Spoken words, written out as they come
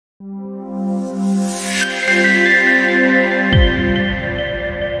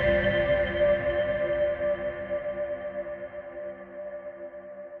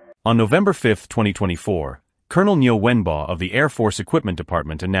On November 5, 2024, Colonel Niu Wenbo of the Air Force Equipment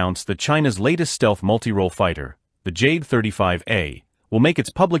Department announced that China's latest stealth multi-role fighter, the J-35A, will make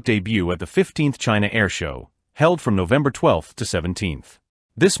its public debut at the 15th China Airshow, held from November 12 to 17.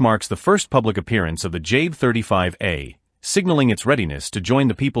 This marks the first public appearance of the J-35A, signaling its readiness to join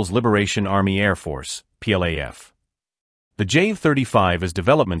the People's Liberation Army Air Force, PLAF. The J-35's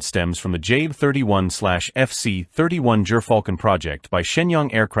development stems from the J-31/FC-31 Zhuhai project by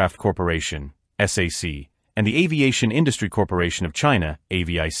Shenyang Aircraft Corporation, SAC, and the Aviation Industry Corporation of China,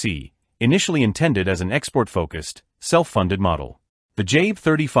 AVIC, initially intended as an export-focused, self-funded model. The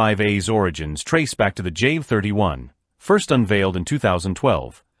J-35A's origins trace back to the J-31, first unveiled in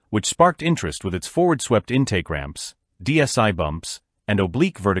 2012, which sparked interest with its forward-swept intake ramps, DSI bumps, and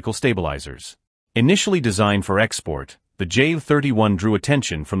oblique vertical stabilizers. Initially designed for export, the J-31 drew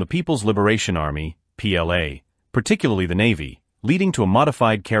attention from the People's Liberation Army, PLA, particularly the Navy, leading to a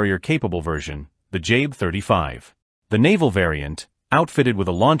modified carrier-capable version, the J-35. The naval variant, outfitted with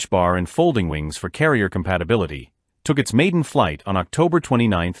a launch bar and folding wings for carrier compatibility, took its maiden flight on October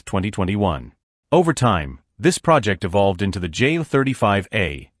 29, 2021. Over time, this project evolved into the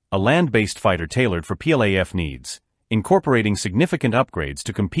J-35A, a land-based fighter tailored for PLAF needs, incorporating significant upgrades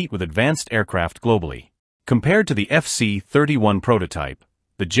to compete with advanced aircraft globally. Compared to the FC-31 prototype,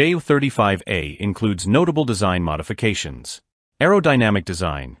 the J-35A includes notable design modifications. Aerodynamic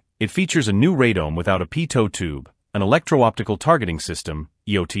design: it features a new radome without a pitot tube, an electro-optical targeting system,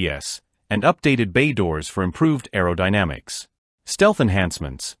 EOTS, and updated bay doors for improved aerodynamics. Stealth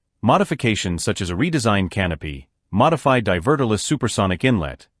enhancements: modifications such as a redesigned canopy, modified diverterless supersonic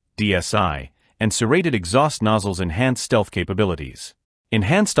inlet, DSI, and serrated exhaust nozzles enhance stealth capabilities.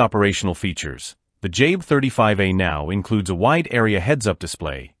 Enhanced operational features: the J-35A now includes a wide-area heads-up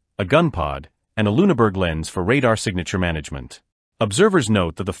display, a gun pod, and a Lüneburg lens for radar signature management. Observers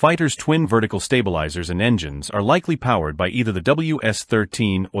note that the fighter's twin vertical stabilizers and engines are likely powered by either the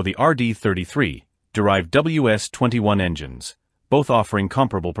WS-13 or the RD-33, derived WS-21 engines, both offering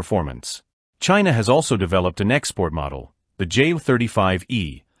comparable performance. China has also developed an export model, the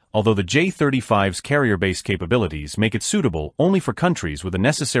J-35E, although the J-35's carrier-based capabilities make it suitable only for countries with the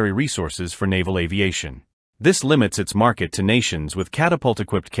necessary resources for naval aviation. This limits its market to nations with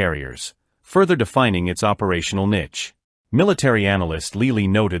catapult-equipped carriers, further defining its operational niche. Military analyst Li Li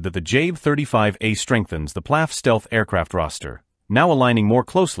noted that the J-35A strengthens the PLAF stealth aircraft roster, now aligning more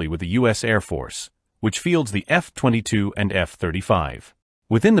closely with the U.S. Air Force, which fields the F-22 and F-35.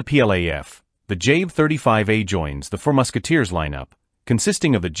 Within the PLAF, the J-35A joins the Four Musketeers lineup,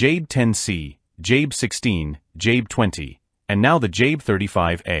 consisting of the J-10C, J-16, J-20, and now the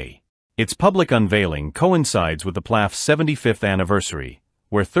J-35A. Its public unveiling coincides with the PLAF's 75th anniversary,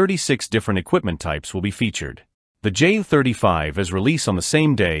 where 36 different equipment types will be featured. The J-35's release on the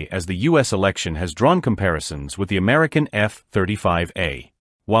same day as the U.S. election has drawn comparisons with the American F-35A.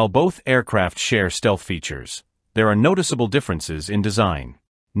 While both aircraft share stealth features, there are noticeable differences in design.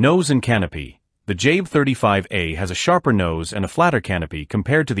 Nose and canopy: the J-35A has a sharper nose and a flatter canopy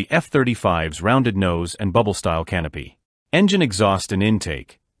compared to the F-35's rounded nose and bubble-style canopy. Engine exhaust and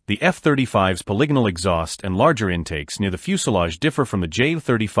intake: the F-35's polygonal exhaust and larger intakes near the fuselage differ from the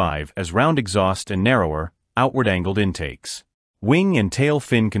J-35's round exhaust and narrower, outward-angled intakes. Wing and tail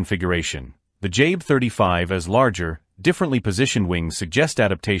fin configuration: the J-35's larger, differently positioned wings suggest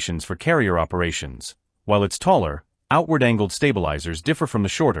adaptations for carrier operations, while its taller, outward-angled stabilizers differ from the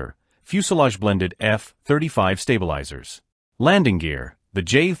shorter, fuselage-blended F-35 stabilizers. Landing gear: the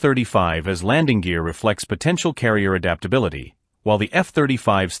J-35's landing gear reflects potential carrier adaptability, while the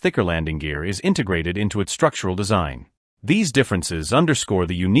F-35's thicker landing gear is integrated into its structural design. These differences underscore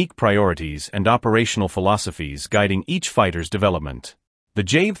the unique priorities and operational philosophies guiding each fighter's development. The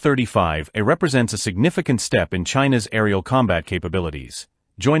J-35A represents a significant step in China's aerial combat capabilities,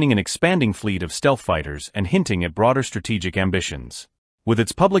 joining an expanding fleet of stealth fighters and hinting at broader strategic ambitions. With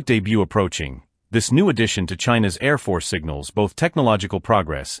its public debut approaching, this new addition to China's Air Force signals both technological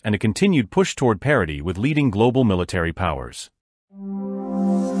progress and a continued push toward parity with leading global military powers.